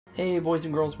Hey boys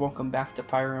and girls, welcome back to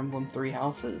Fire Emblem Three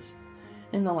Houses.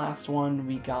 In the last one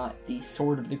we got the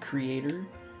Sword of the Creator,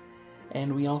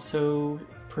 and we also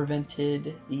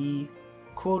prevented the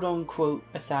quote-unquote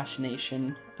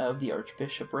assassination of the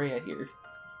Archbishop Rhea here.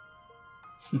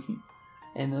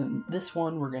 And then this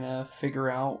one we're gonna figure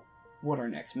out what our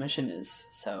next mission is.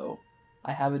 So,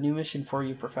 I have a new mission for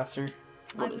you, Professor.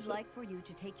 What is it? I would like for you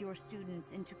to take your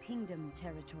students into Kingdom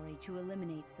territory to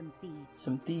eliminate some thieves.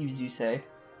 Some thieves, you say?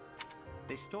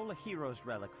 They stole a hero's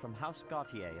relic from House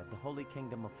Gautier of the Holy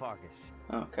Kingdom of Faerghus.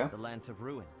 Okay. The Lance of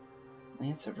Ruin.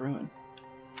 Lance of Ruin.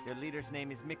 Their leader's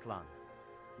name is Miklan.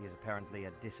 He is apparently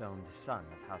a disowned son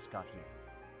of House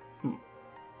Gautier.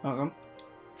 Okay.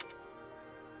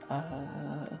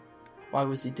 Why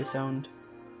was he disowned?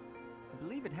 I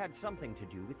believe it had something to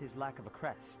do with his lack of a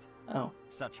crest. Oh.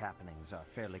 Such happenings are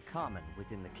fairly common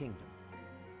within the kingdom.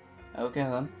 Okay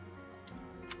then.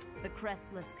 The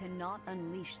Crestless cannot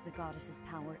unleash the goddess's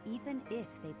power even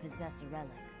if they possess a relic.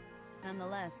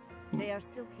 Nonetheless, they are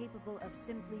still capable of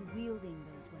simply wielding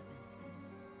those weapons.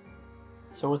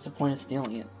 So what's the point of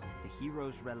stealing it? The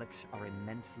hero's relics are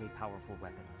immensely powerful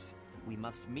weapons. We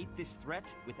must meet this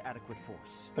threat with adequate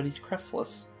force. But he's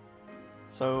crestless.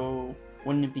 So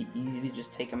wouldn't it be easy to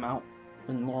just take him out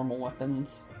with normal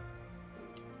weapons?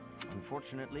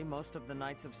 Unfortunately, most of the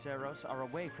Knights of Seiros are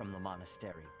away from the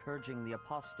monastery, purging the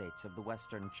apostates of the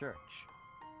Western Church.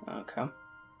 Okay.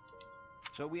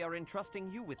 So we are entrusting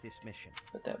you with this mission.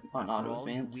 Put that on After all,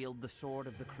 you auto-advance. wield the Sword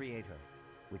of the Creator,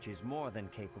 which is more than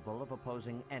capable of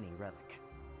opposing any relic.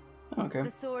 Okay.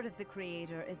 The Sword of the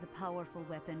Creator is a powerful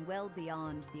weapon well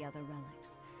beyond the other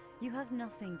relics. You have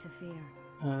nothing to fear.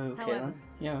 Okay However, then.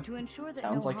 Yeah. to ensure that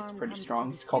Sounds no like it's harm pretty comes strong. to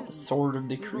the It's called the students, Sword of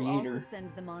the we will also Creator. send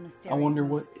the I monastery's wonder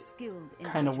most what skilled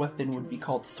kind of individuals weapon to would be aid.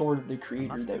 called Sword of the I Creator.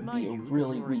 must That would be remind a you that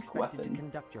really you are weak expected to weapon.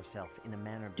 conduct yourself in a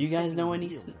manner Do you guys know befitting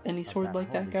the any wielder sword of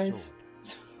like that, holy guys?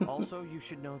 sword. Also, you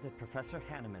should know that Professor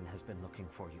Hanneman has been looking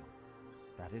for you.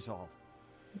 That is all.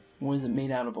 Was it made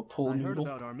out of a pool I heard noodle?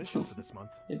 about our mission for this month.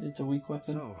 If it's a weak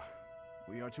weapon. So,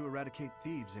 we are to eradicate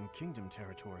thieves in Kingdom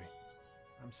territory.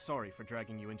 I'm sorry for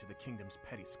dragging you into the Kingdom's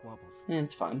petty squabbles. Yeah,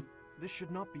 it's fine. This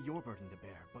should not be your burden to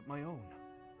bear, but my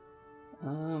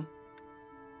own.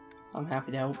 I'm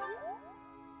happy to help.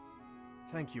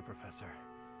 Thank you, Professor.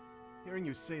 Hearing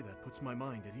you say that puts my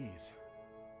mind at ease.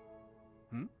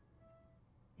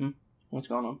 What's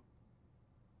going on?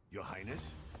 Your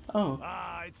Highness? Oh,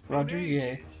 It's been Rodriguez.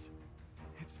 ages.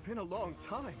 It's been a long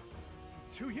time.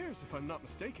 2 years, if I'm not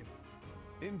mistaken.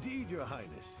 Indeed, Your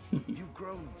Highness. You've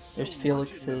grown so There's much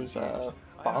Felix's, in those years.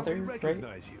 I father, hardly right?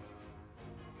 recognize you.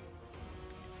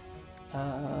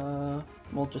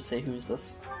 We'll just say who's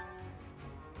this.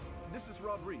 This is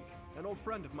Rodrigue, an old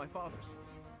friend of my father's.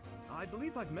 I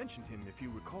believe I've mentioned him, if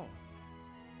you recall.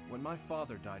 When my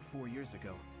father died 4 years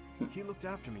ago, he looked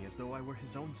after me as though I were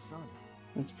his own son.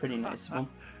 That's pretty nice of him.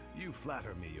 You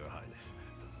flatter me, Your Highness.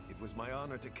 It was my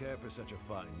honor to care for such a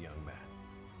fine young man.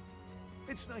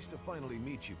 It's nice to finally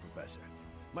meet you, Professor.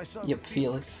 My son Yep,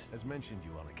 Felix. has mentioned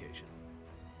you on occasion.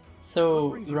 So,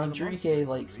 What brings you to the Rodriguez monastery,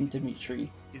 likes Rodrigue?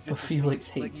 Dimitri, Is it but the Felix thieves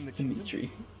hates plaguing the kingdom?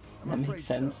 Dimitri. I'm That afraid makes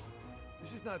sense. so.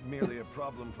 This is not merely a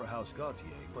problem for House Gautier,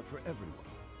 but for everyone.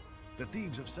 The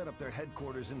thieves have set up their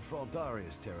headquarters in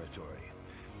Fraldaria's territory,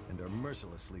 and are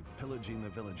mercilessly pillaging the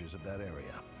villagers of that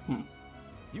area.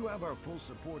 You have our full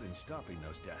support in stopping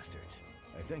those dastards.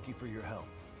 I thank you for your help,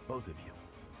 both of you.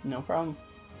 No problem.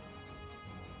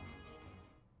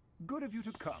 Good of you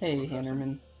to come, Hey, Professor.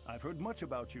 Hannerman. I've heard much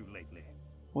about you lately.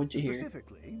 What'd you hear?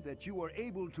 Specifically, that you are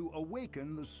able to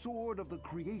awaken the Sword of the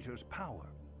Creator's power.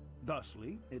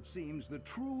 Thusly, it seems the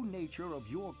true nature of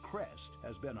your crest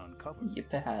has been uncovered.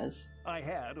 Yep, it has. I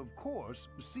had, of course,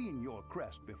 seen your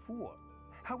crest before.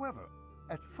 However,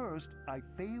 at first, I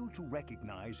failed to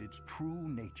recognize its true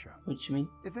nature. What you mean?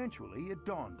 Eventually, it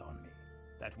dawned on me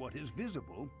that what is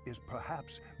visible is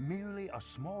perhaps merely a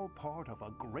small part of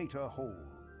a greater whole.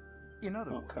 In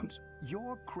other words,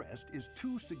 your crest is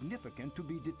too significant to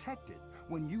be detected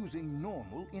when using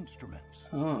normal instruments.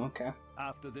 Oh, okay.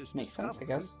 After this Makes sense,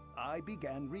 discovery, I guess. I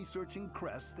began researching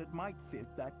crests that might fit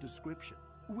that description,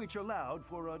 which allowed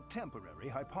for a temporary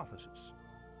hypothesis.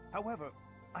 However,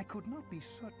 I could not be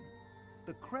certain.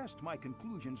 The crest my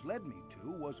conclusions led me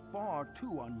to was far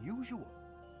too unusual.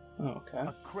 Oh, okay.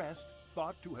 A crest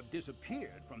thought to have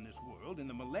disappeared from this world in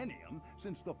the millennium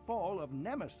since the fall of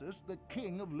Nemesis, the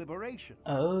King of Liberation.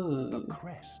 Oh. The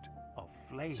crest of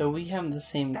flames. So we have the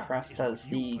same That crest is what as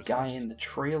you the guy possess. in the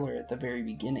trailer at the very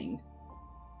beginning.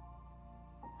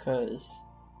 Because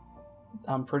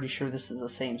I'm pretty sure this is the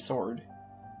same sword.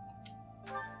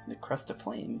 The Crest of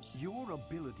Flames. Your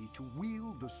ability to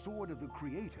wield the sword of the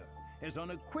Creator has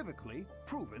unequivocally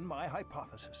proven my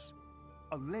hypothesis.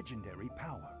 A legendary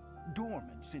power,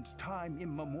 dormant since time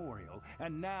immemorial,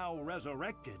 and now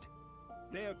resurrected.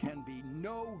 There can be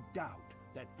no doubt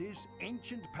that this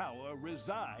ancient power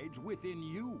resides within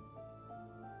you.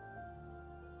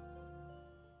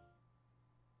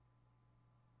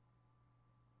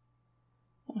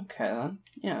 Okay then.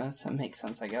 Yeah, that makes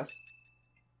sense, I guess.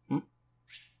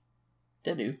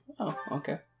 Dedu. Oh,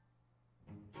 okay.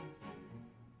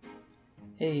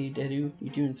 Hey, Dedu, you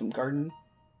doing some gardening?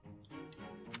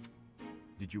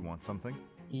 Did you want something?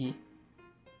 Yeah.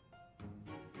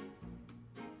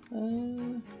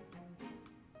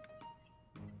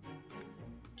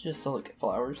 Just to look at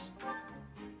flowers.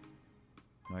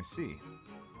 I see.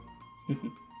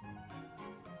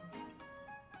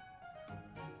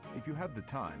 If you have the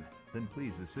time, then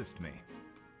please assist me.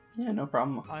 Yeah, no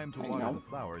problem. I am to water the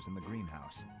flowers in the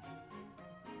greenhouse.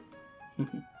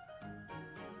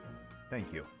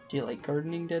 Thank you. Do you like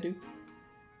gardening, Dedu?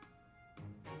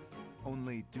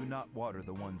 Only do not water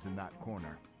the ones in that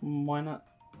corner. Why not?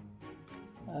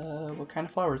 What kind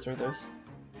of flowers are those?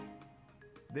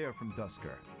 They are from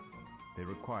Dusker. They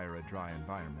require a dry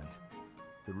environment.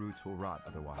 The roots will rot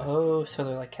otherwise. Oh, so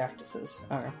they're like cactuses.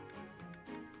 Okay.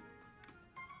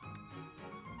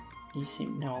 You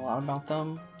seem to know a lot about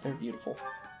them. They're beautiful.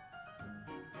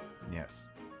 Yes,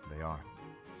 they are.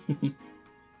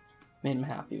 Made him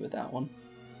happy with that one.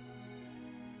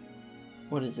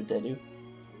 What is it, Dedu?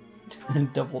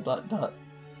 Double dot dot.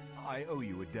 I owe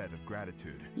you a debt of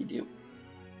gratitude. You do.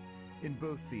 In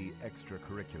both the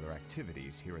extracurricular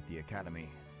activities here at the Academy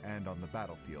and on the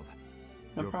battlefield,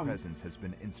 No your problem. presence has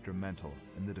been instrumental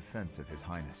in the defense of His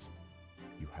Highness.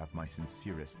 You have my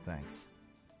sincerest thanks.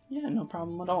 Yeah, no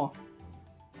problem at all.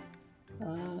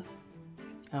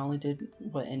 I only did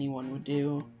what anyone would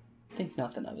do. Think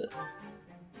nothing of it.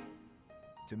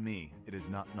 To me, it is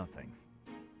not nothing.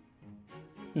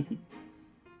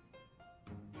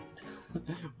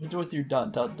 What's with your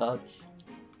dot dot dots?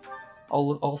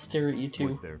 I'll stare at you too.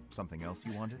 Was there something else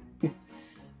you wanted?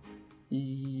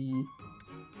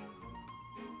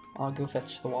 I'll go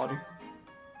fetch the water.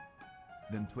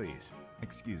 Then please,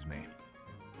 excuse me.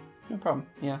 No problem.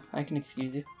 Yeah, I can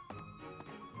excuse you.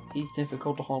 He's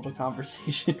difficult to hold a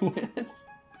conversation with.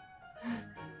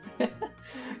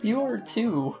 You are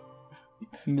too,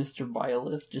 Mr.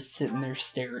 Byleth, just sitting there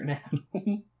staring at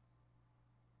him.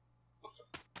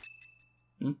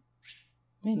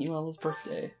 Manuela's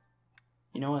birthday.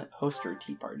 You know what? Host her a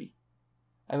tea party.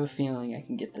 I have a feeling I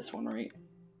can get this one right.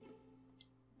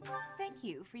 Thank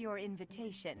you for your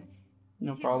invitation.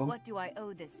 No To problem. what do I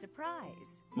owe this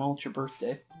surprise? Well, it's your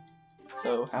birthday,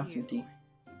 so Thank have some you. tea.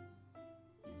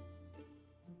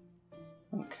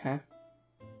 Okay.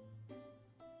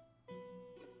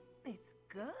 It's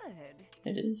good.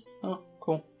 It is? Oh,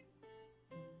 cool.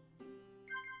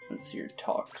 Let's see your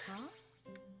talk.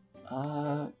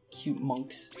 Huh? Cute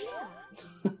monks.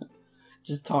 Yeah.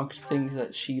 Just talk things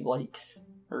that she likes,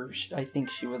 or I think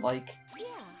she would like. Yeah.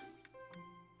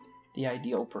 The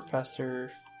ideal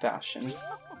professor, fashion.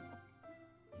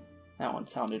 That one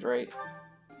sounded right.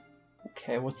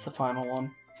 Okay, what's the final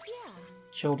one? Yeah.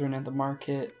 Children at the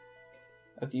market.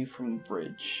 A view from the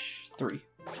bridge. 3.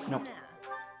 Nope.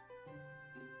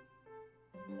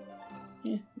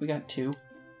 Yeah, we got 2.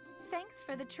 Thanks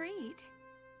for the treat.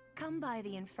 Come by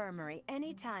the infirmary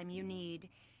anytime you need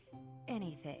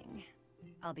anything.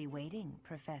 I'll be waiting,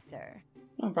 Professor.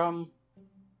 No problem.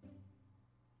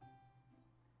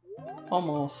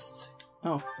 Almost.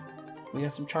 Oh, we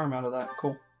got some charm out of that.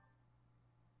 Cool.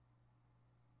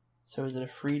 So is it a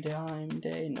free time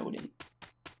day? No, it ain't.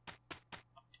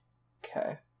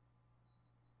 Okay.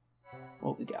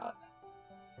 What we got?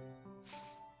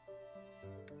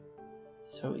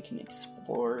 So we can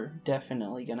explore.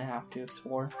 Definitely gonna have to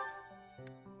explore.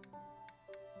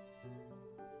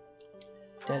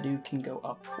 Dedu can go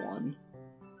up 1.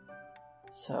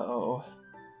 So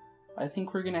I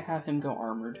think we're gonna have him go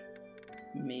armored.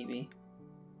 Maybe.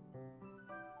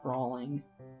 Brawling.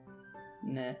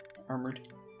 Nah, armored.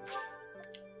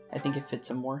 I think it fits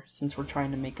him more, since we're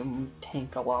trying to make him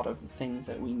tank a lot of the things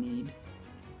that we need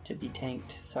to be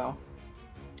tanked, so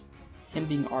him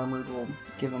being armored will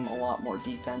give him a lot more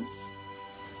defense.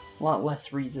 A lot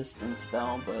less resistance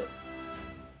though, but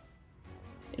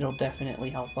it'll definitely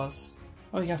help us.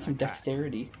 Oh, we got some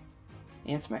dexterity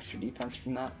and some extra defense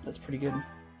from that. That's pretty good.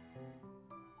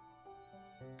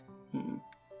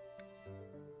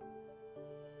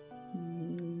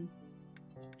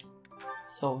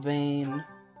 Sylvain.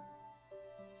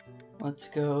 Let's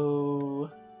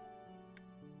go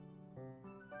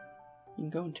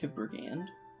go into Brigand.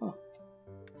 Huh.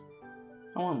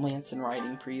 I want lance and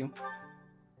riding for you.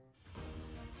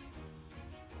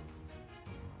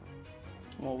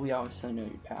 Well, we obviously know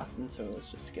you're passing, so let's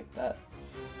just skip that.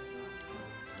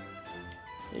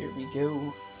 There we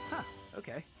go. Huh,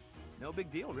 okay. No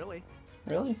big deal, really.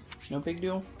 Really? No big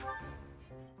deal?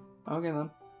 Okay then.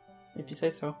 If you say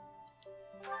so.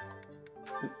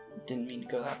 Oop, didn't mean to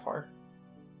go that far.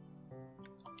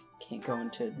 Can't go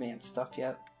into advanced stuff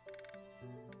yet.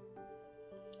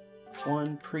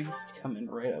 One priest coming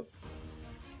right up.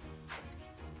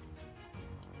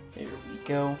 There we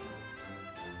go.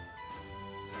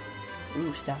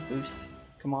 Ooh, stat boost.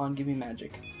 Come on, give me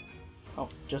magic. Oh,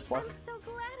 just luck. I'm so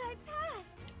glad I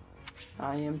passed.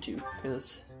 I am too,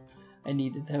 because I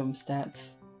needed them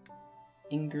stats.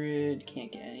 Ingrid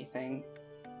can't get anything.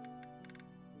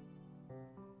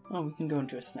 Oh, we can go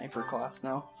into a sniper class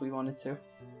now if we wanted to.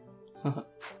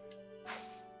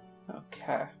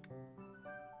 Okay.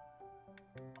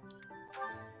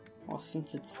 Well,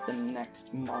 since it's the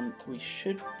next month, we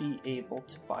should be able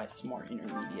to buy some more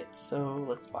intermediates, so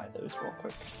let's buy those real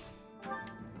quick.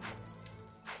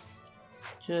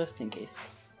 Just in case.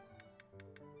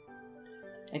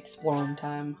 Exploring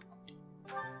time.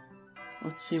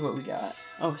 Let's see what we got.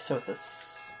 Oh,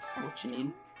 Sothis. What you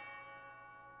need?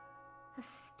 A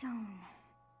stone.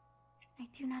 I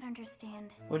do not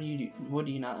understand. What do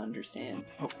you not understand?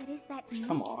 Yet, but is that me?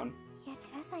 Come on. Yet,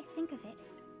 as I think of it,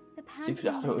 the Stupid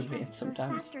auto advance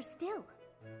sometimes. Faster still.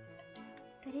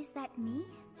 But is that me?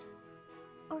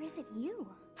 Or is it you?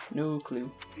 No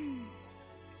clue.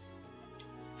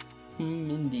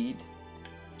 Indeed.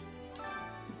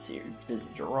 Let's see here.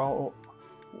 Visit Geralt.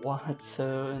 Lots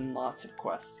of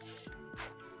quests.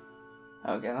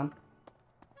 Okay then.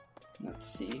 Let's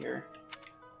see here.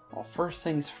 Well, first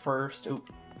things first. Oh,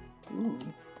 ooh,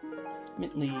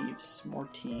 mint leaves, more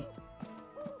tea.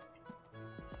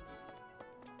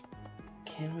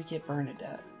 Can we get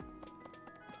Bernadette?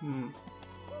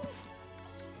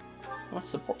 What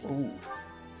support? Ooh,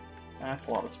 that's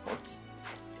a lot of supports.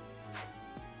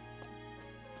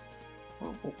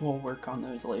 We'll work on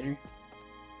those later.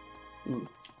 Ooh,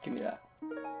 give me that.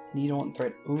 Needle and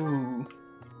thread. Ooh,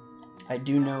 I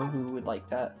do know who would like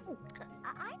that.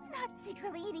 I'm not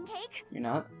secretly eating cake. You're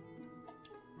not?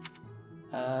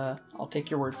 I'll take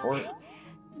your word for it.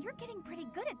 You're getting pretty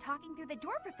good at talking through the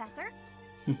door, Professor.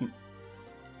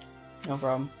 No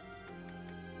problem.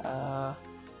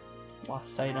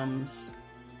 Lost items.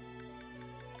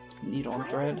 Needle and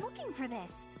thread. I'm looking for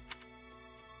this.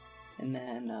 And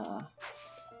then,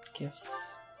 gifts.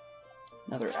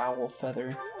 Another owl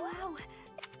feather. Wow.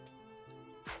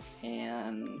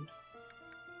 And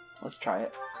let's try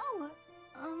it. Oh,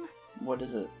 What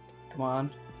is it? Come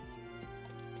on.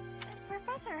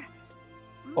 Professor.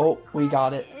 Oh, we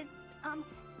got it. Is,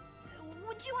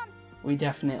 would you, We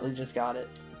definitely just got it.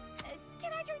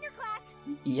 Can I join your class?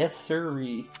 Yes,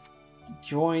 sirree.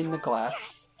 Join the class.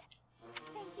 Yes!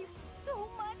 Thank you so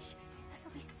much. This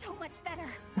will be so much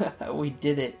better. We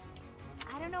did it.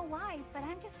 I don't know why, but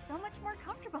I'm just so much more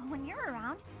comfortable when you're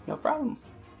around. No problem.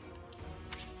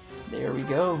 There we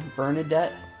go.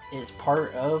 Bernadette is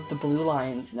part of the Blue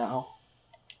Lions now.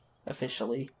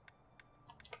 Officially.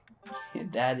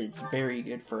 That is very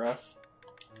good for us.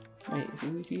 Wait,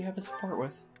 who do you have a support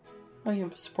with? Oh, you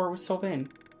have a support with Sylvain.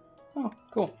 Oh,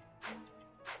 cool.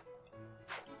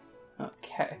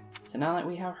 Okay, so now that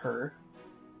we have her,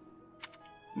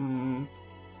 trying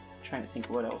to think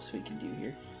of what else we can do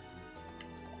here.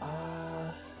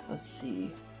 Let's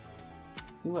see.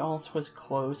 Who else was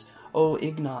close? Oh,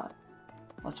 Ignat.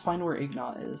 Let's find where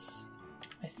Ignat is.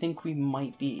 I think we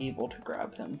might be able to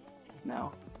grab him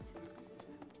now.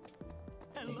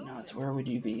 Ignat, where would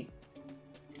you be?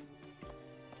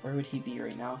 Where would he be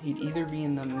right now? He'd either be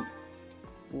in the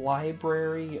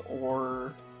library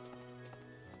or...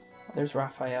 There's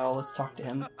Raphael, let's talk to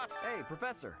him. Hey,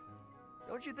 Professor.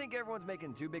 Don't you think everyone's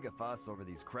making too big a fuss over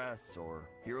these crests, or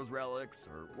heroes' relics,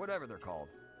 or whatever they're called?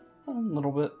 A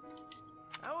little bit.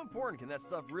 How important can that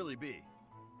stuff really be?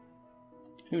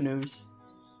 Who knows?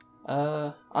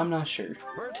 I'm not sure.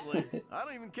 Personally, I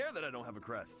don't even care that I don't have a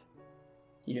crest.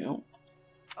 You don't?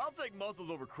 I'll take muscles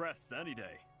over crests any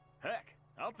day. Heck,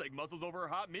 I'll take muscles over a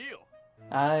hot meal.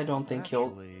 I don't think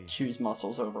he'll choose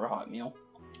muscles over a hot meal.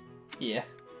 Yeah.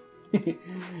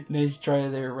 Nice try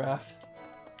there, Raph.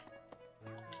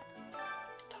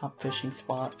 Top fishing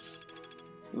spots.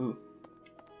 Ooh.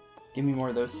 Give me more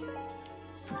of those.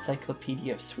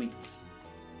 Encyclopedia of Sweets.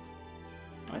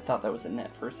 I thought that was a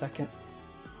net for a second.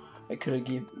 I could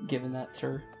have given that to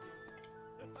her.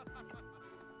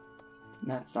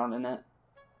 That's not a net.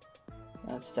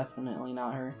 That's definitely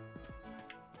not her.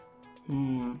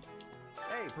 Hey,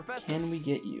 Professor. Can we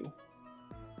get you?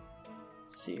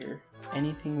 Let's see here.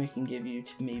 Anything we can give you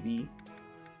to maybe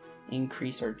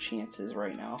increase our chances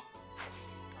right now?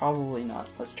 Probably not.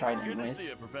 Let's try it anyways. Good to see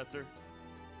you, Professor.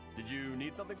 Did you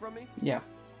need something from me? Yeah.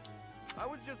 I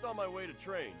was just on my way to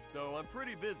train, so I'm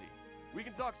pretty busy. We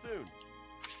can talk soon.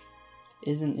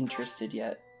 Isn't interested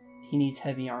yet. He needs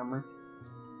heavy armor.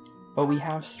 But we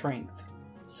have strength,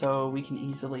 so we can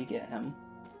easily get him.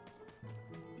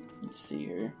 Let's see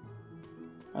here.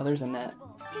 Oh, there's a net.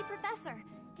 Hey, Professor,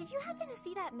 did you happen to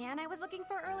see that man I was looking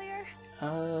for earlier?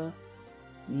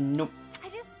 Nope. I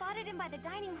just spotted him by the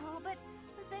dining hall, but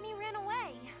then he ran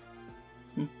away.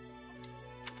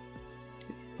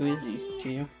 Who is he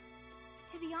to you?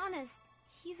 To be honest,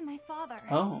 he's my father.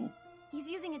 Oh. He's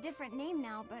using a different name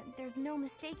now, but there's no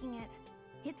mistaking it.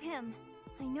 It's him.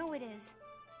 I know it is.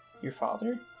 Your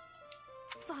father?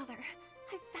 Father,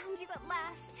 I found you at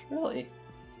last. Really?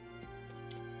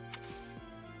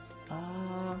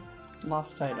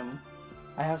 Lost item.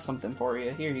 I have something for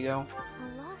you. Here you go.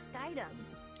 A lost item?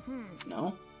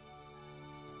 No?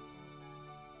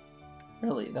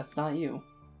 Really, that's not you.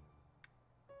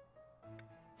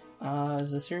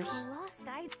 Is this yours? A lost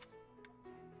item?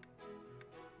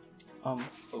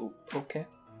 Oh, okay.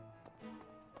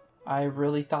 I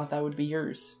really thought that would be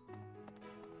yours.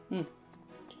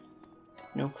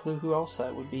 No clue who else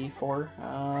that would be for.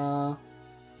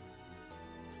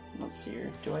 Let's see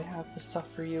here. Do I have the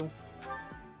stuff for you?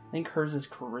 I think hers is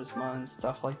charisma and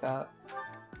stuff like that.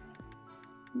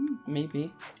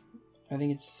 Maybe. I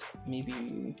think it's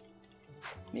maybe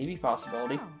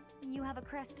possibility. So, you have a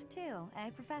crest too, eh,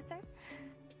 Professor?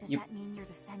 Does Yep. that mean you're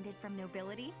descended from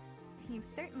nobility? You've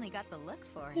certainly got the look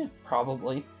for it. Yeah,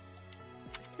 probably.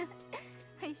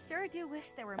 I sure do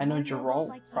wish there were I know more nobles Geralt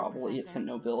like you, probably Professor. isn't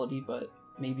nobility, but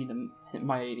maybe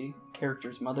my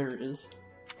character's mother is.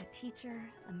 A teacher,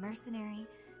 a mercenary,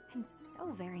 and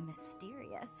so very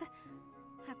mysterious.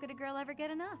 How could a girl ever get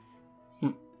enough?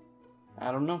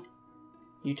 I don't know.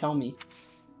 You tell me.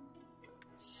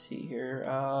 Let's see here.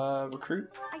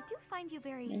 Recruit? I do find you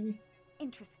very Maybe?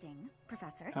 interesting,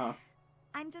 Professor. Oh.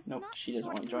 I'm just Nope, not she doesn't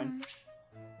sure. want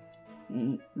to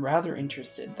join. Rather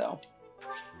interested, though.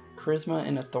 Charisma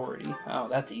and authority. Oh,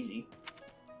 that's easy.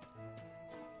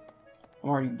 I'm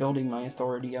already building my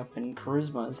authority up, and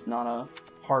charisma is not a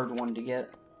hard one to get.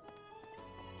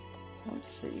 Let's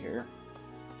see here.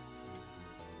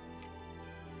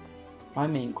 My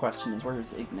main question is,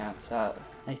 where's Ignatz at?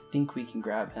 I think we can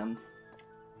grab him.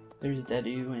 There's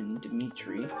Dedu and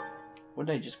Dimitri. What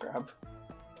did I just grab?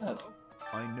 Oh.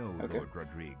 I know Okay. Lord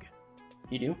Rodrigue.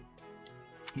 You do?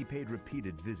 He paid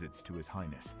repeated visits to His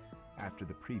Highness after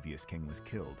the previous king was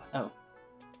killed. Oh.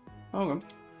 Okay.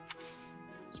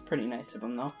 It's pretty nice of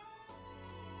him, though.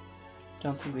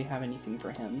 Don't think we have anything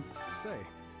for him. Say,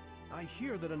 I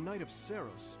hear that a knight of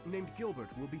Seiros named Gilbert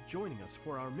will be joining us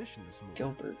for our mission this morning.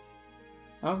 Gilbert.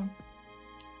 Oh.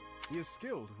 He is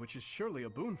skilled, which is surely a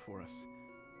boon for us.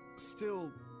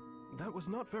 Still, that was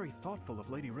not very thoughtful of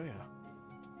Lady Rhea.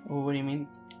 Well, what do you mean?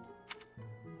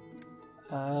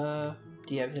 Do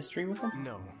you have history with him?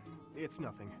 No, it's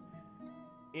nothing.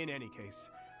 In any case,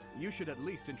 you should at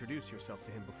least introduce yourself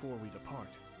to him before we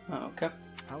depart. Oh, okay.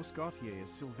 House Gautier is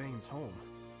Sylvain's home.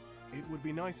 It would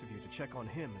be nice of you to check on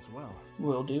him as well.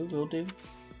 Will do, will do.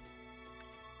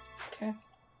 Okay.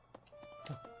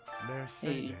 Hey,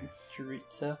 Mercedes.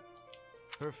 Jeritza.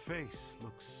 Her face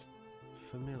looks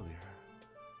familiar.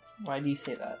 Why do you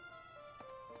say that?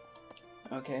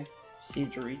 Okay. See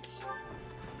Jeritz.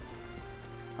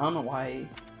 I don't know why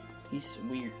he's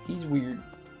weird. He's weird.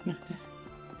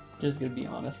 Just gonna be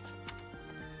honest.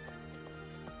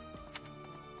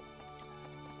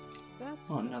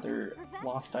 Oh, another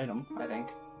lost item, I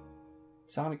think.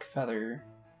 Exotic feather.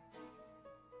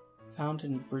 Found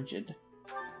in Brigid.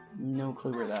 No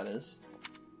clue where that is.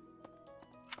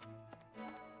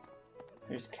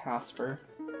 There's Casper.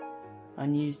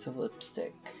 Unused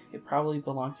lipstick. It probably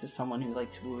belongs to someone who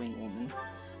likes wooing women.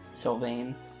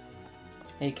 Sylvain.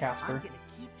 Hey, Casper. I'm gonna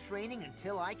keep training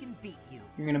until I can beat you.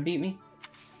 You're gonna beat me?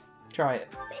 Try it.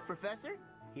 Hey, Professor.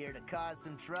 Here to cause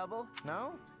some trouble?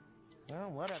 No?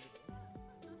 Well, whatever.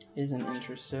 Isn't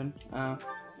interested.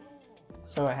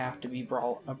 So I have to be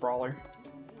a brawler.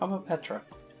 How about Petra?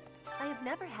 I have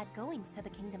never had goings to the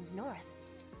kingdom's north.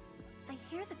 I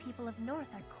hear the people of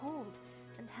north are cold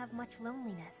and have much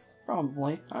loneliness.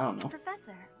 Probably. I don't know.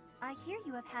 Professor, I hear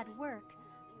you have had worked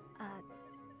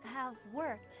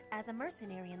as a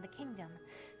mercenary in the kingdom.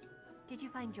 Did you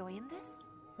find joy in this?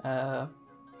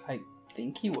 I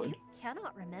think he would.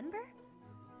 Cannot remember?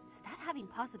 Is that having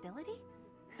possibility?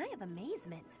 I have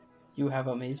amazement. You have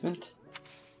amazement?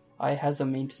 I has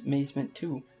amazement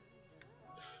too.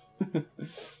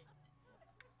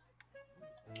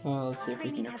 Let's see if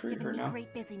we can recruit her now.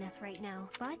 Great busyness right now,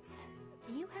 but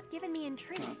you have given me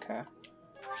intrigue. Okay.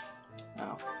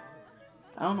 Oh.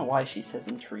 I don't know why she says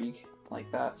intrigue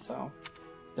like that, so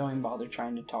don't even bother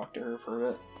trying to talk to her for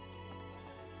a bit.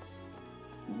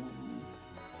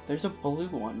 There's a blue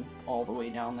one all the way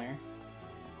down there.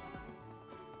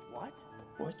 What?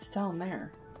 What's down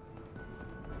there?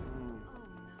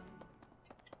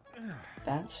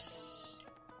 That's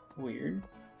weird.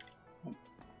 Oh,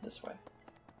 this way.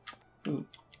 Ooh.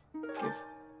 Give.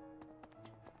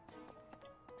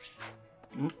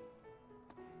 What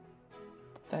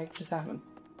the heck just happened?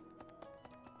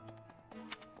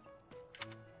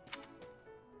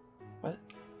 What?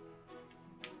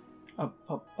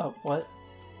 What?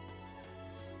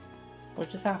 What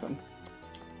just happened?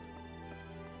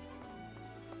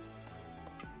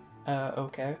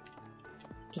 Okay.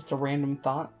 Just a random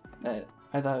thought that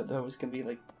I thought that was gonna be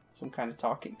like some kind of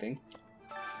talking thing.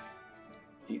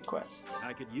 View quest.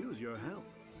 I could use your help.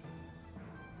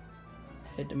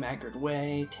 Head to Maggard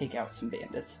Way, take out some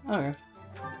bandits. Okay.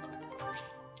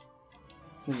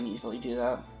 We can easily do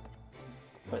that.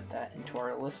 Put that into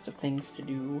our list of things to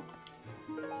do.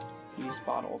 Use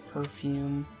bottle of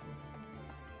perfume.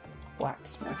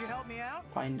 Blacksmith. Could you help me out?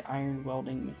 Find iron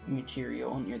welding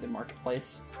material near the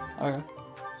marketplace. Okay.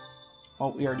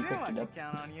 Well, we already picked it up.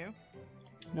 Count on you.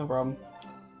 No problem.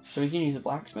 So we can use a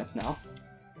blacksmith now.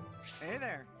 Hey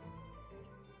there.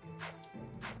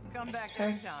 Come back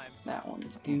anytime. That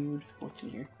one's good. What's in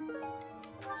here?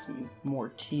 Some more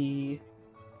tea.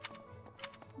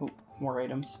 Oh, more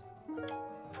items.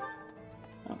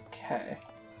 Okay.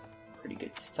 Pretty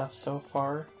good stuff so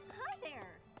far. Hi there.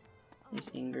 There's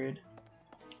Ingrid.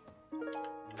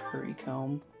 Curry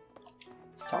comb.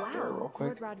 Let's talk to her real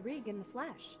quick. Lord Rodrigue in the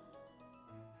flesh.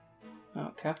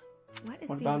 Okay. What is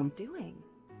What about Felix him? doing?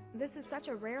 This is such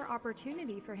a rare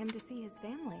opportunity for him to see his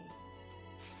family.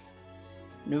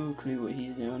 No clue what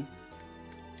he's doing.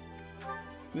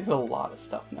 We have a lot of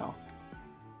stuff now.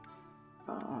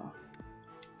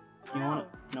 You want it?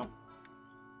 No.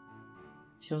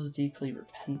 Feels deeply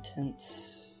repentant.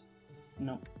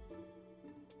 No.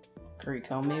 Curry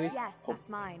comb, maybe? Yes, that's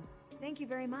mine. Thank you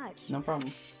very much. No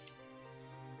problem.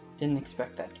 Didn't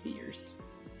expect that to be yours,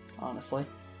 honestly.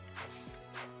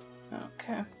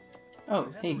 Okay.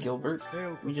 Oh, hey Gilbert.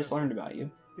 Hail, We just learned about you.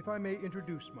 If I may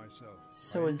introduce myself.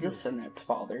 So is this Annette's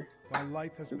father? My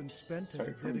life has been spent as a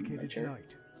sorry for moving my dedicated chair.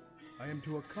 knight. I am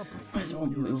to accompany Might as you well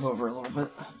on your move ascent. over a little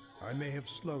bit. I may have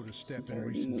slowed a step Since I in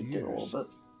already recent moved it a little years, bit.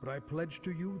 but I pledge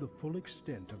to you the full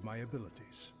extent of my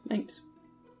abilities. Thanks.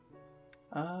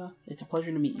 It's a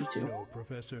pleasure to meet you too. No,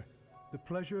 Professor. The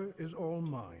pleasure is all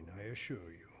mine, I assure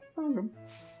you. Okay.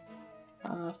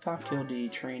 Faculty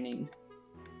training.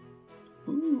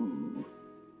 Ooh.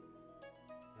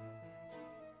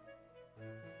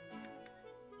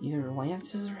 Either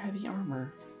lances or heavy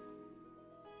armor.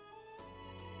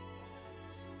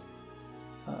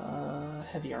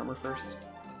 Heavy armor first.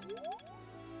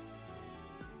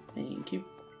 Thank you.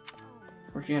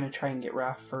 We're gonna try and get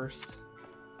Raph first.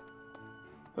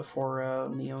 Before,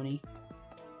 Leone.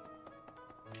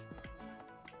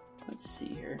 Let's see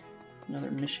here.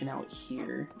 Another mission out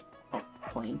here. Oh,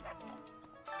 plane.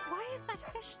 Why is that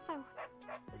fish so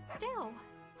still?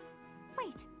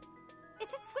 Wait, is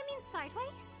it swimming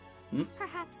sideways? Hmm?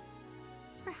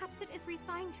 Perhaps it is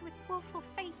resigned to its woeful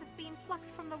fate of being plucked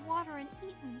from the water and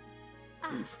eaten.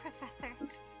 Ah, Professor,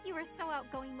 you are so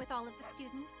outgoing with all of the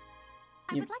students.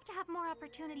 I would like to have more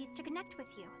opportunities to connect with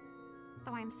you,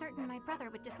 though I'm certain my brother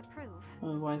would disapprove.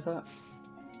 Oh, why is that?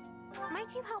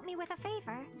 Might you help me with a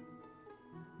favor?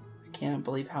 I can't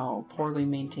believe how poorly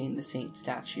maintained the saint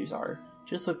statues are.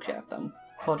 Just look at them.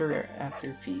 Clutter at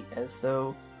their feet as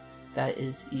though that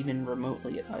is even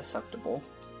remotely acceptable.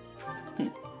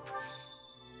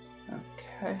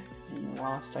 Okay, any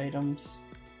lost items?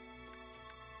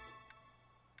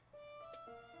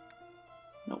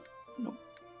 Nope, nope.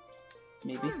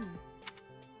 Maybe?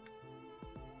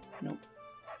 Nope.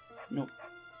 Nope.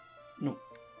 Nope.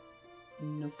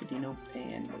 Nopey nope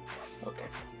and nope. Okay.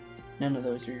 None of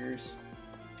those are yours.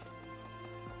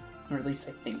 Or at least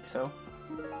I think so.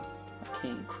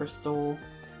 Arcane crystal.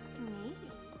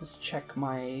 Let's check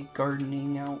my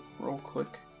gardening out real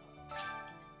quick.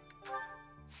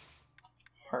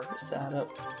 Harvest that up.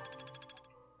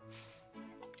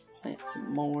 Plant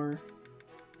some more.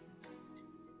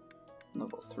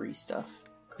 Level 3 stuff.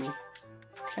 Cool.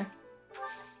 Okay.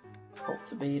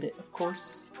 Cultivate it, of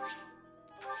course.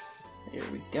 There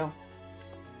we go.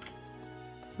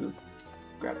 Ooh,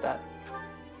 grab that.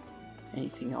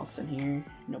 Anything else in here?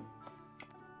 Nope.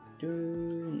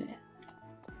 Nah.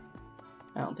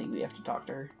 I don't think we have to talk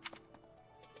to her.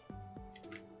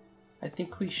 I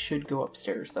think we should go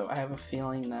upstairs, though. I have a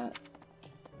feeling that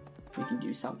we can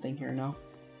do something here now.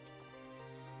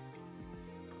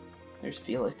 There's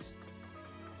Felix.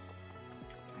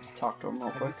 Let's talk to him real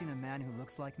quick. Have you seen a man who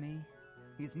looks like me?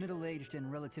 He's middle-aged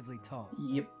and relatively tall.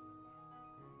 Yep.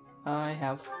 I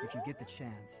have. If you get the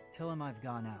chance, tell him I've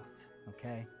gone out,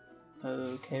 okay?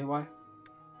 Okay, why?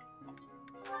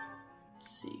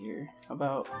 Let's see here. How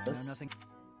about this? Nothing.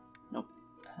 Nope.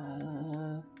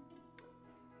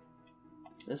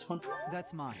 This one?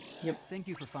 That's mine. Yep. Thank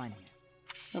you for finding it.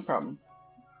 No problem.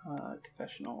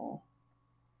 Confessional.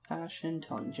 Passion,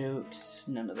 telling jokes.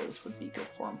 None of those would be good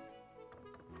for him.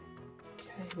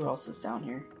 Okay, who else is down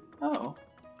here? Oh.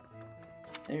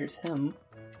 There's him.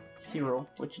 Cyril,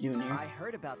 what you doing here? I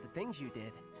heard about the things you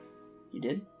did. You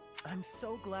did? I'm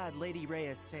so glad Lady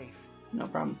Rhea is safe. No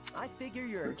problem. I figure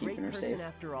you're We're a great keeping her person safe.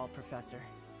 after all, Professor.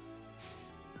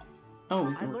 Oh,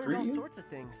 we I can learned recruit all you? sorts of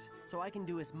things, so I can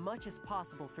do as much as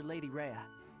possible for Lady Rhea.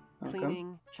 Okay.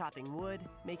 Cleaning, chopping wood,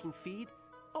 making feed.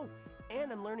 Oh,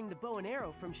 and I'm learning the bow and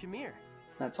arrow from Shamir.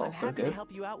 That's I'm also happy good. to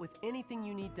help you out with anything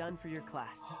you need done for your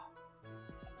class.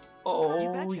 Oh,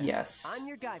 You betcha. yes. I'm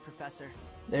your guy, Professor.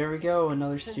 There we go,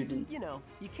 another Since, student. you know,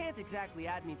 you can't exactly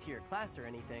add me to your class or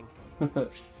anything.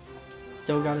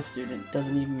 Still got a student.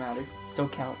 Doesn't even matter. Still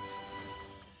counts.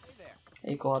 Hey there.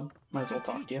 Hey, Claude. Might as well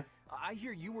talk to you. I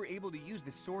hear you were able to use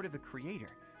the Sword of the Creator.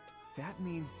 That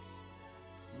means...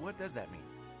 What does that mean?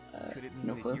 Could it mean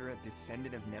no that clue. you're a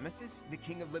descendant of Nemesis, the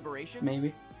King of Liberation?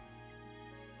 Maybe.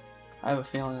 I have a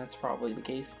feeling that's probably the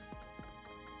case.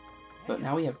 But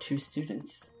now we have 2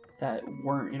 students that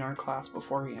weren't in our class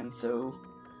beforehand, so...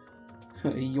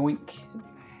 yoink.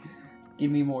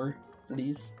 Give me more,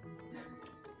 please.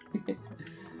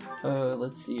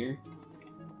 Let's see here.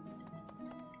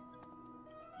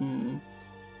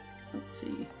 Let's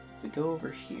see. If we go over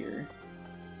here...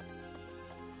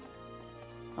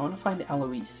 I want to find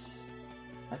Alois.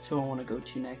 That's who I want to go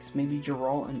to next. Maybe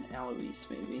Geralt and Alois,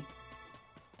 maybe.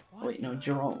 Wait, no,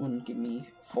 Geralt wouldn't give me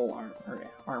full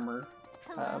armor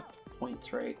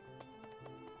points, right?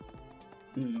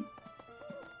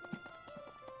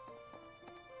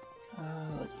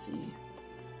 Let's see.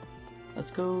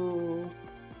 Let's go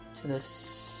to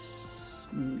this...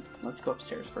 let's go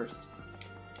upstairs first.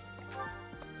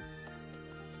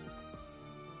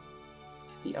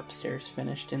 Get the upstairs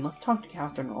finished, and let's talk to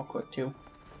Catherine real quick, too.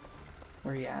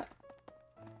 Where are you at?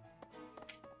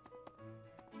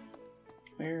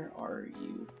 Where are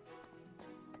you?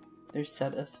 There's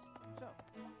Sedith. So.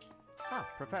 Ah,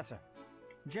 Professor.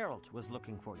 Gerald was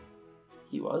looking for you.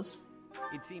 He was?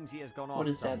 It seems he has gone off What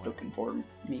is somewhere. Dad looking for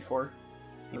me for?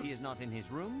 If he is not in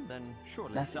his room, then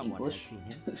surely That's someone English. has seen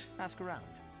him. Ask around.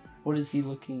 What is he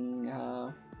looking,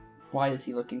 why is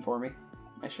he looking for me?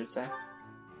 I should say.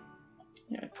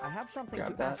 Yeah. I have something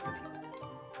grab to that. ask of you.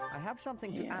 I have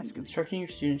something to And ask of you. instructing your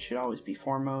students should always be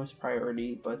foremost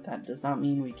priority, but that does not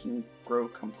mean we can grow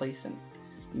complacent.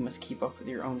 You must keep up with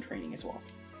your own training as well.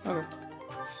 Okay.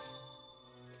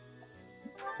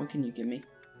 What can you give me?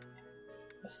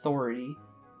 Authority.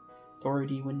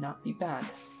 Authority would not be bad.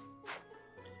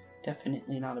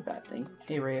 Definitely not a bad thing.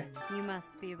 Hey, Rhea. You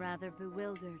must be rather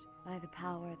bewildered by the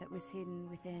power that was hidden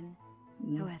within.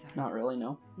 However, Not really,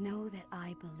 no. know that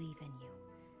I believe in you.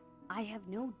 I have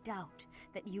no doubt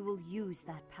that you will use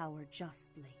that power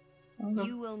justly. Okay,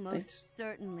 You will most thanks.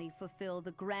 certainly fulfill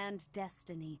the grand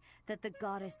destiny that the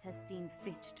goddess has seen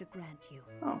fit to grant you.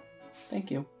 Oh,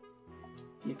 thank you.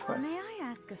 Good quest. May I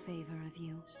ask a favor of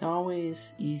you? It's not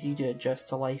always easy to adjust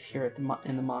to life here at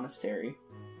in the monastery.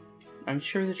 I'm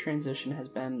sure the transition has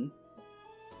been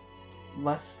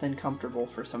less than comfortable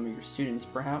for some of your students.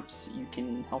 Perhaps you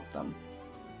can help them.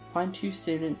 Find 2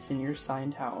 students in your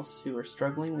assigned house who are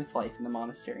struggling with life in the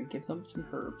monastery and give them some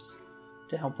herbs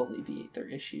to help alleviate their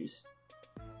issues.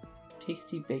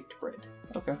 Tasty baked bread.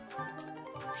 Okay.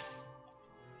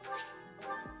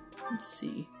 Let's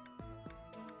see.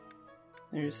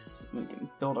 We can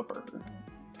build up our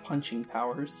punching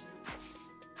powers.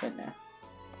 But nah.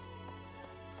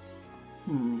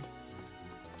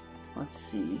 Let's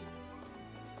see.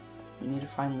 We need to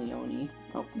find Leonie.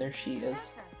 Oh, there she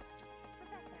is.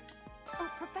 Oh,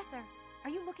 Professor, are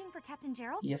you looking for Captain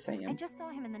Gerald? Yes, I am. I just saw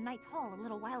him in the Knight's Hall a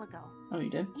little while ago. Oh, you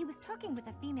did? He was talking with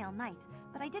a female knight,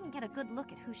 but I didn't get a good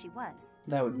look at who she was.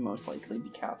 That would most likely be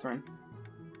Catherine.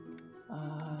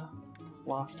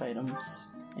 Lost items.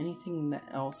 Anything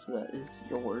else that is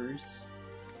yours?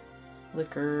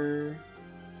 Liquor.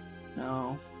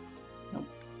 No. Nope.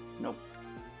 Nope.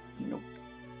 Nope.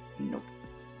 Nope.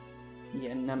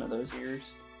 Yeah, none of those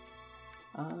years.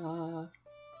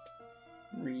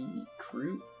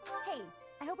 Recruit? Hey,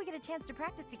 I hope we get a chance to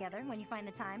practice together when you find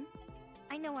the time.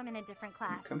 I know I'm in a different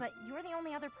class, Okay. but you're the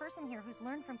only other person here who's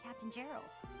learned from Captain Gerald.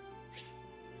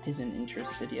 Isn't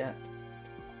interested yet.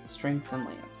 Strength and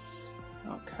Lance.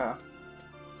 Okay.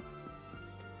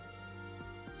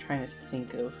 Trying to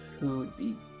think of who would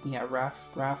be. Yeah,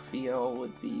 Raphael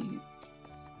would be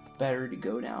better to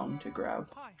go down to grab.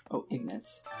 Hi. Oh,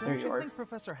 Ignatz. There Don't you you are. think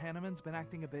Professor Hanneman's been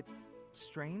acting a bit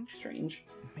strange? Strange?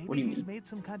 Maybe What do you he's mean? made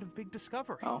some kind of big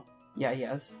discovery. Oh, yeah, he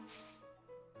has.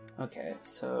 Okay,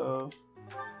 so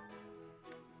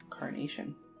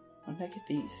Carnation. When did I get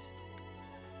these?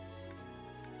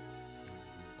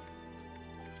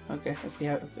 Okay, if we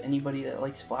have anybody that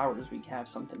likes flowers, we can have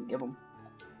something to give them.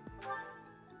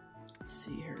 Let's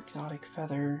see here. Exotic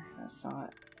feather. That's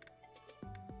not.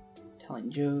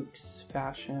 Telling jokes.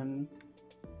 Fashion.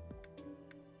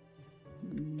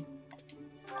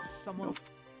 Someone.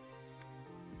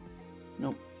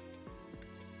 Nope.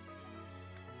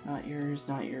 Not yours,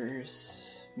 not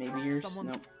yours. Maybe yours? Someone...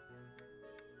 Nope.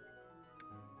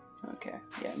 Okay,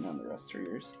 yeah, none of the rest are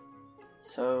yours.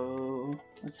 So,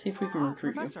 let's see if we can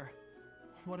recruit Professor,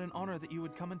 what an honor that you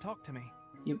would come and talk to me.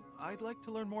 Yep. I'd like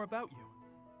to learn more about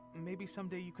you. Maybe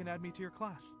someday you can add me to your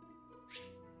class.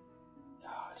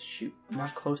 Oh, shoot,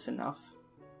 not close enough.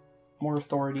 More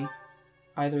authority.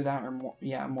 Either that or more,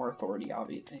 yeah, more authority,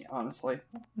 obviously, honestly,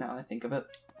 now that I think of it.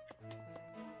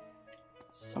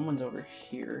 Someone's over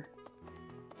here.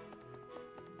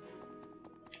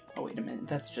 Oh, wait a minute.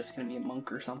 That's just going to be a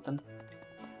monk or something.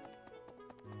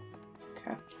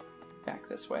 Okay. Back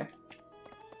this way.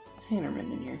 Is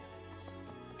Hannerman in here?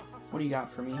 What do you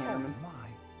got for me, Hannerman? Oh my.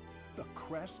 The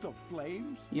crest of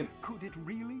flames? Yep. Could it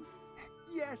really?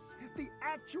 Yes, the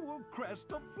actual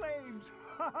crest of flames!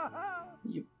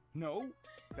 Yep. No,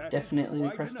 that Definitely is the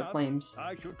quite crest of enough. flames.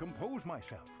 I should compose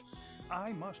myself.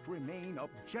 I must remain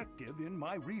objective in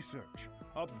my research.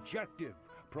 Objective,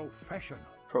 professional.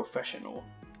 Professional.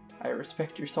 I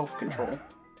respect your self-control.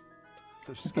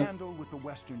 The scandal with the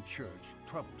Western Church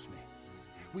troubles me.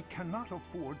 We cannot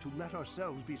afford to let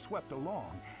ourselves be swept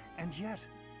along, and yet...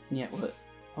 Yeah, what?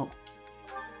 Oh.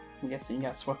 I'm guessing you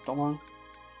got swept along.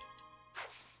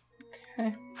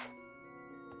 Okay.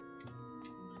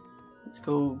 Let's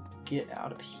go get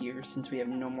out of here since we have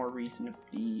no more reason to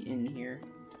be in here.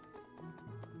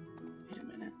 Wait a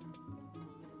minute.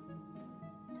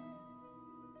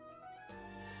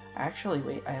 Actually,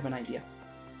 wait, I have an idea.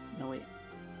 No, wait.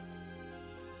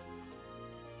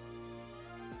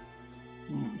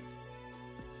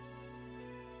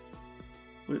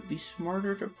 Would it be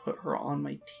smarter to put her on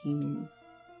my team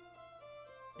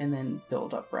and then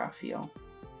build up Raphael?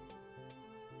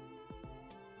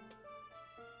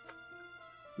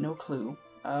 No clue.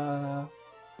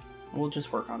 We'll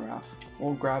just work on Raph.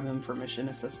 We'll grab him for mission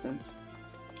assistance.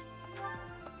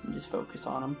 And just focus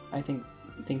on him. I think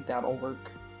that'll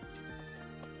work.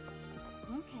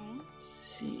 Okay. Let's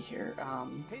see here.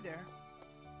 Hey there.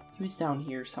 He was down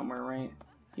here somewhere, right?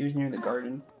 He was near the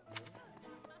garden.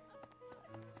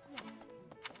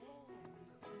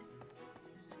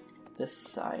 This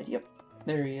side, yep.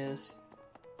 There he is.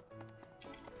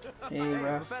 Hey,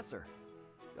 Raph. Professor.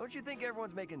 Don't you think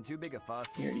everyone's making too big a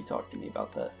fuss? You already talked to me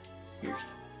about that. Here.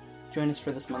 Join us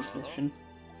for this month's mission.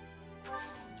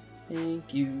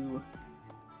 Thank you.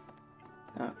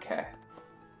 Okay.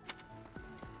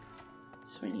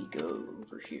 So we need to go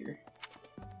over here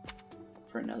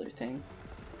for another thing.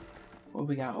 What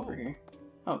we got over here?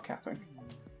 Oh, Catherine.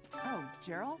 Oh,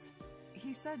 Gerald?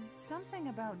 He said something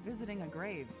about visiting a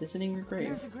grave. Visiting a grave?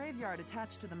 There's a graveyard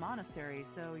attached to the monastery,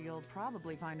 so you'll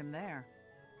probably find him there.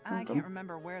 I Welcome. can't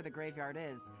remember where the graveyard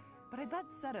is, but I bet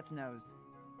Sedith knows.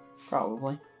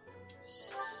 Probably.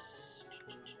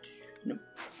 Nope,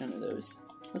 none of those.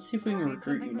 Let's see if we can Need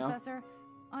recruit you something, now. Professor?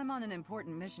 I'm on an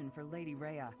important mission for Lady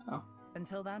Rhea. Oh.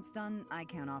 Until that's done, I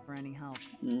can't offer any help.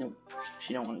 Nope.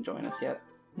 She don't want to join us yet.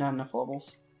 Not enough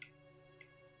levels.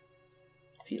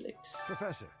 Felix.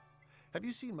 Professor, have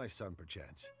you seen my son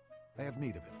perchance? I have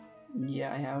need of him.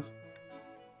 Yeah, I have.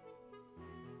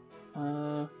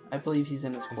 I believe he's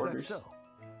in his quarters. Is that so?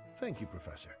 Thank you,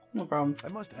 Professor. No problem. I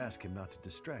must ask him not to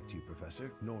distract you,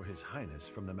 Professor, nor His Highness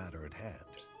from the matter at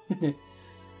hand.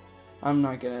 I'm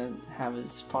not gonna have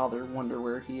his father wonder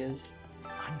where he is.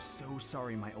 I'm so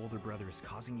sorry my older brother is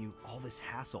causing you all this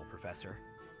hassle, Professor.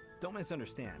 Don't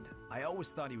misunderstand. I always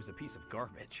thought he was a piece of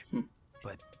garbage.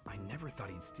 But I never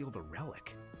thought he'd steal the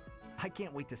relic. I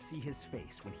can't wait to see his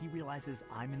face when he realizes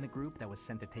I'm in the group that was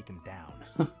sent to take him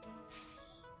down.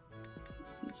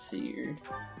 Let's see here.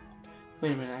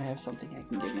 Wait a minute, I have something I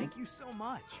can give you. Thank you so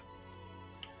much.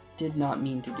 did not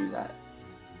mean to do that.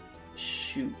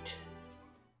 Shoot.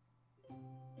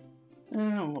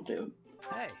 We'll do it.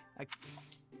 Hey,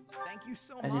 thank you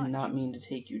so much. I did not mean to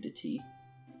take you to tea.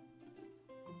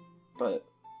 But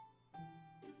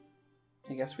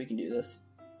I guess we can do this.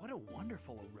 What a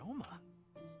wonderful aroma.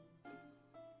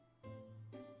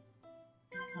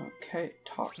 Okay,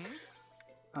 talk.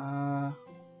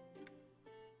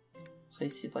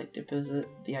 Place you'd like to visit.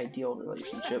 The ideal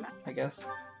relationship, I guess.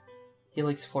 He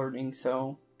likes flirting,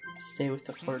 so stay with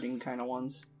the flirting kind of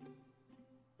ones.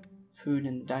 Food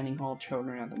in the dining hall,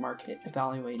 children at the market,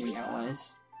 evaluating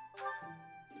allies.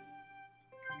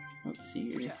 Let's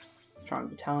see here. Strong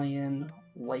battalion,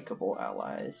 likable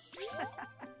allies.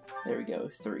 There we go,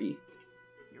 3.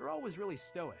 You're always really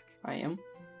stoic. I am.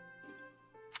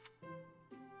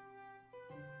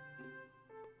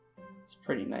 It's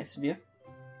pretty nice of you.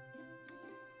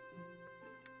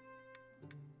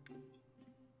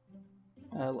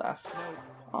 Left.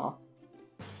 Aw.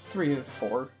 3 of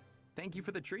 4. Thank you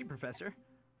for the treat, Professor.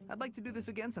 I'd like to do this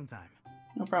again sometime.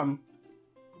 No problem.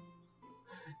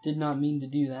 Did not mean to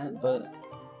do that, but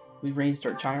we raised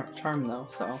our charm though,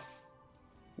 so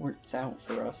works out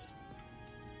for us.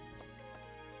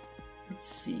 Let's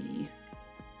see.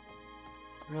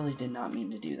 Really did not mean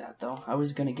to do that though. I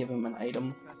was gonna give him an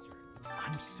item. Professor,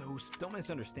 I'm so... Don't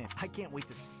misunderstand. I can't wait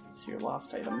to... So your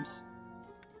lost items.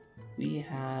 We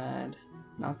had...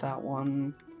 Not that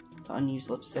one. The unused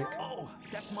lipstick. Oh,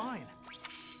 that's mine.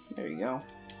 There you go.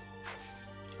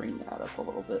 Bring that up a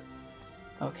little bit.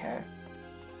 Okay.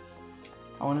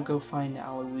 I want to go find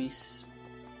Alois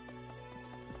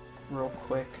real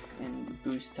quick and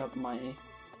boost up my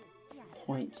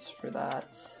points for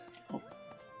that. Oh,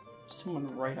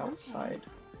 someone right outside.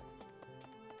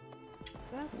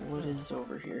 What is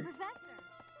over here?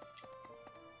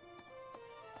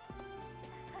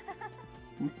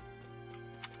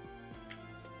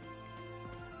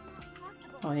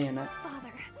 Oh, hey, Annette.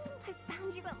 Father, I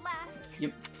found you at last.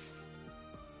 Yep.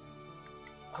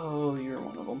 Oh, you're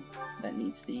one of them that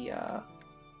needs the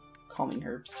calming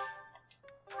herbs.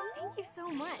 Thank you so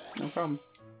much. No problem.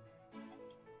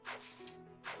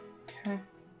 Okay.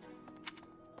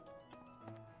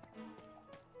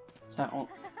 Is that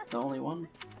the only one?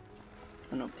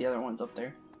 Oh no, the other one's up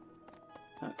there.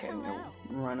 Okay, I'm gonna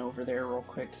run over there real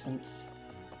quick since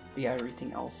we got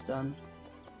everything else done.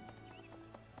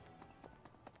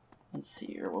 Let's see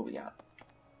here, what we got.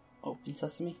 Open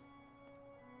sesame.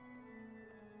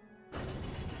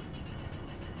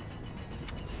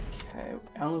 Okay,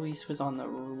 Alois was on the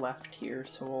left here,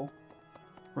 so we'll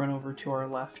run over to our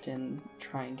left and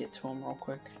try and get to him real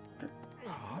quick.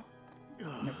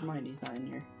 Never mind, he's not in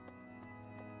here.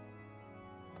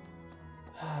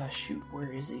 Ah, shoot,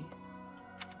 where is he?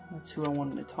 That's who I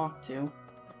wanted to talk to.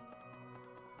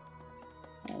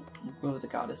 Well, we'll go to the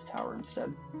Goddess Tower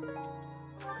instead.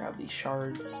 Grab these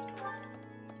shards.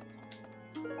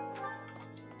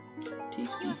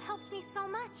 Tasty. You have helped me so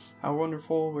much. How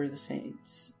wonderful where the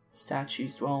saints'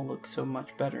 statues dwell look so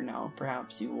much better now.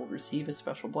 Perhaps you will receive a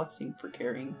special blessing for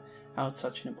carrying out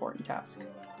such an important task.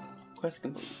 Quest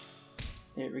complete.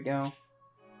 There we go.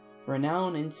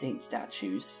 Renown in saint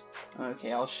statues.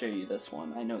 Okay, I'll show you this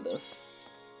one. I know this.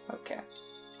 Okay.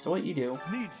 So what you do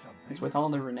is with all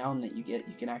the renown that you get,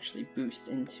 you can actually boost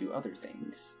into other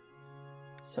things.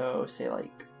 So, say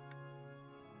like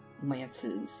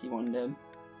lances, you want to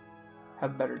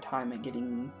have better time at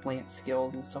getting lance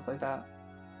skills and stuff like that.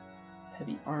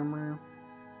 Heavy armor,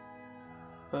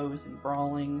 bows and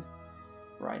brawling,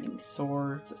 riding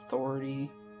swords, authority.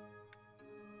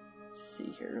 Let's see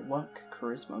here, luck,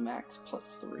 charisma max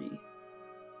 +3.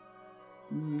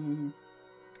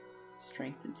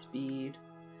 Strength and speed,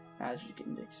 magic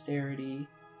and dexterity.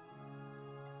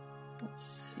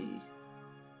 Let's see.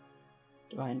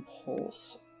 Divine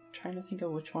Pulse. I'm trying to think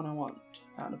of which one I want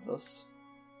out of this.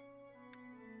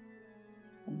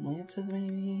 Lances,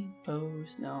 maybe?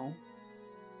 Bows? No.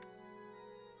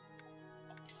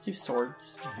 Let's do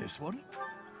swords. This one?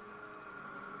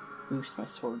 Boost my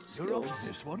sword skills.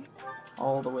 This one?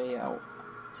 All the way out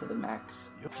to the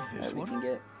max. This that we can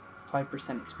get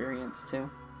 5% experience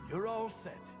too. You're all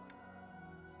set.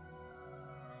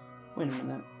 Wait a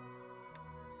minute.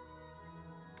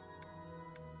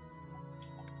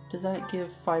 Does that give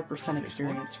 5%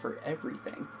 experience for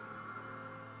everything?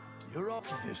 You're all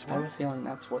this I have one. a feeling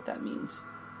that's what that means.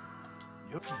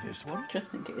 You're this one.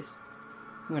 Just in case.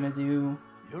 I'm gonna do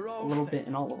You're all a little set. bit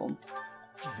in all of them.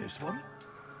 This one.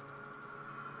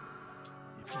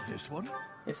 This one.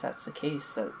 If that's the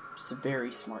case, that's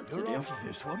very smart to You're do. all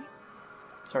this one.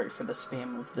 Sorry for the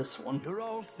spam of this one. You're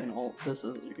all set. And all this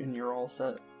is, and you're all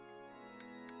set.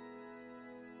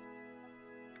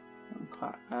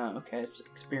 Okay, it's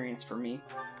experience for me.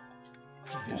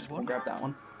 This We'll one? grab that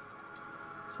one,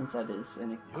 since that is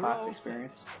a class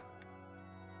experience.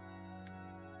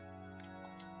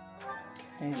 Okay,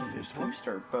 and This one? boost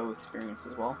our bow experience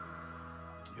as well.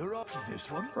 You're up.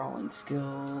 This one? Brawling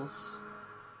skills.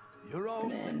 You're all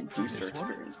And then set. boost our This one?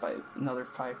 experience by another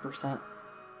 5%.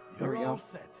 There You're we all go.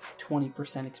 set.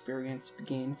 20% experience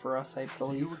gain for us, I See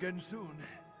believe. you again soon.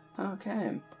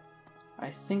 Okay. I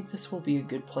think this will be a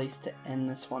good place to end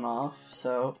this one off,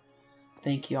 so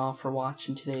thank you all for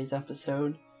watching today's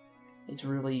episode. It's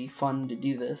really fun to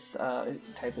do this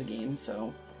type of game,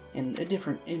 so in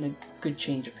a good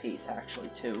change of pace actually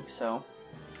too. So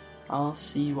I'll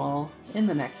see you all in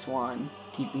the next one.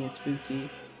 Keep being spooky,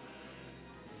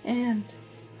 and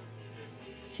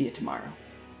see you tomorrow.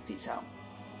 Peace out.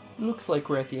 Looks like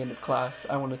we're at the end of class.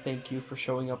 I want to thank you for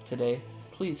showing up today.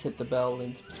 Please hit the bell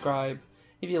and subscribe.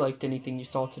 If you liked anything you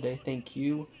saw today, thank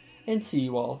you, and see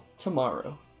you all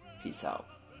tomorrow. Peace out.